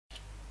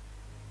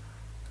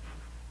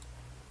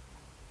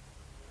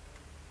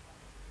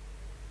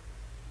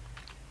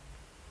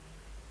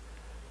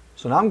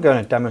So now I'm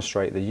going to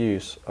demonstrate the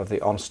use of the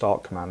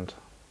onStart command.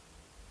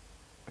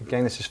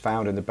 Again, this is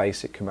found in the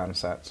basic command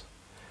set.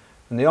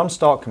 And the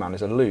onStart command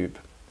is a loop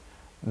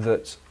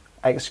that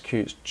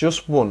executes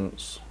just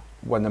once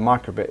when the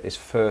microbit is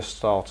first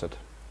started.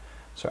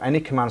 So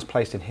any commands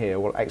placed in here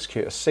will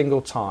execute a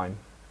single time,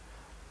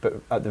 but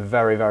at the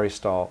very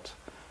start.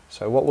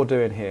 So what we'll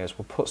do in here is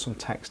we'll put some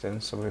text in.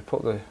 So we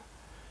put the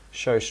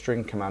show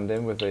string command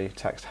in with the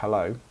text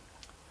hello.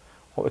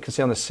 What we can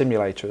see on the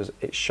simulator is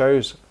it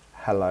shows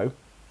hello,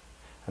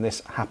 and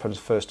this happens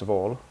first of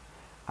all,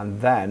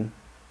 and then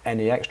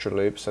any extra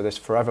loop, so this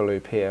forever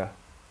loop here,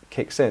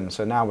 kicks in.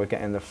 So now we're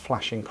getting the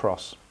flashing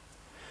cross.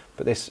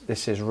 But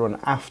this is run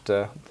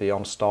after the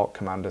onStart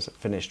command has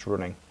finished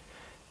running.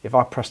 If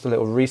I press the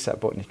little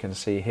reset button you can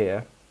see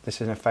here, this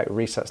in effect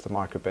resets the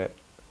microbit,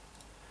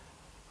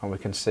 and we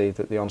can see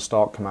that the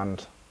onStart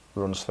command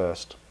runs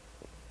first.